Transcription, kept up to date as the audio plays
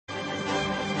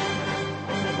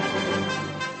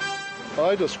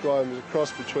I describe him as a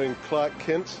cross between Clark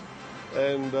Kent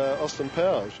and Austin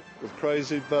Powers, with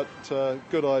crazy but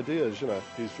good ideas, you know.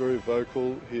 He's very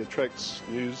vocal, he attracts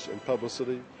news and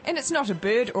publicity. And it's not a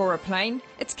bird or a plane,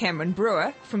 it's Cameron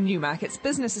Brewer from Newmarket's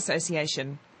Business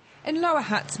Association. And Lower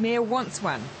Hutt's mayor wants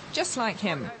one, just like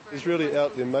him. He's really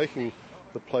out there making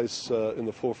the place in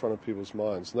the forefront of people's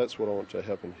minds, and that's what I want to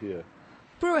happen here.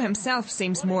 Brewer himself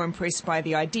seems more impressed by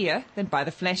the idea than by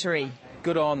the flattery.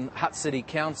 Good on Hutt City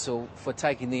Council for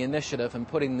taking the initiative and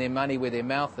putting their money where their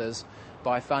mouth is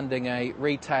by funding a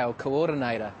retail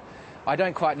coordinator. I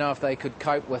don't quite know if they could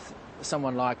cope with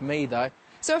someone like me, though.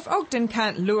 So if Ogden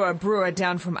can't lure Brewer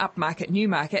down from upmarket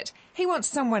Newmarket, he wants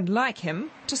someone like him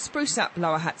to spruce up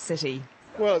Lower Hutt City.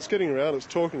 Well, it's getting around, it's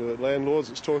talking to the landlords,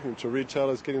 it's talking to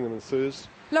retailers, getting them enthused.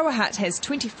 Lower Hutt has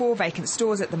 24 vacant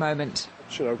stores at the moment.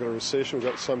 You know, we've got a recession, we've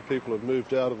got some people who've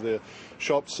moved out of their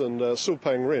shops and still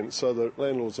paying rent, so the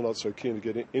landlords are not so keen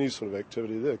to get any sort of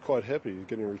activity. They're quite happy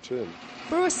getting a return.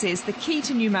 Brewer says the key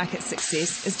to Newmarket's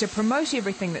success is to promote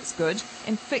everything that's good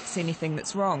and fix anything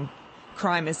that's wrong.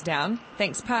 Crime is down,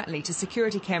 thanks partly to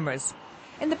security cameras.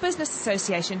 And the Business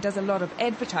Association does a lot of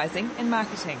advertising and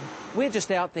marketing. We're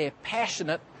just out there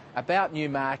passionate about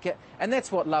Newmarket, and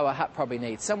that's what Lower Hutt probably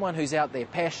needs. Someone who's out there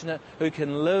passionate, who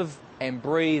can live and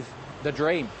breathe the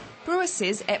dream. Brewer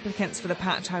says applicants for the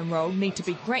part-time role need to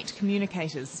be great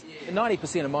communicators.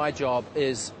 90% of my job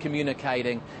is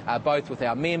communicating both with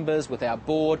our members, with our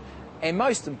board, and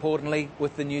most importantly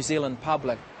with the New Zealand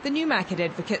public. The Newmarket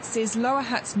advocate says Lower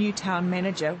Hutt's new town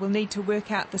manager will need to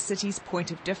work out the city's point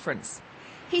of difference.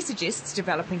 He suggests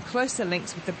developing closer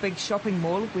links with the big shopping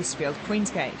mall, Westfield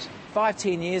Queensgate.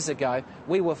 5-10 years ago,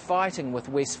 we were fighting with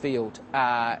Westfield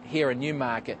here in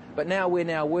Newmarket, but now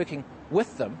we're working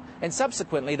with them, and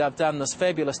subsequently they've done this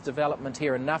fabulous development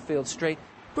here in Nuffield Street.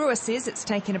 Brewer says it's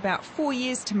taken about 4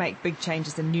 years to make big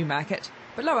changes in Newmarket,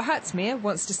 but Lower Hutt's mayor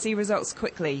wants to see results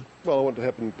quickly. Well, I want it to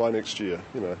happen by next year,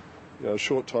 you know, a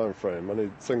short time frame. I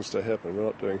need things to happen. We're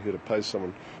not doing here to pay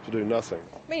someone to do nothing.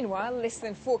 Meanwhile, less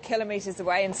than 4 kilometres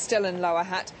away and still in Lower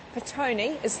Hutt,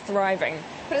 Petone is thriving.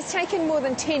 But it's taken more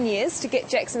than 10 years to get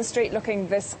Jackson Street looking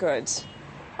this good.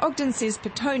 Ogden says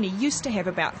Petone used to have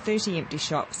about 30 empty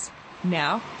shops.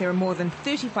 Now there are more than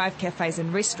 35 cafes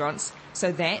and restaurants,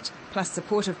 so that, plus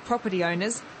supportive property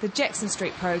owners, the Jackson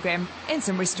Street program and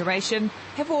some restoration,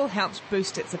 have all helped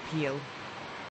boost its appeal.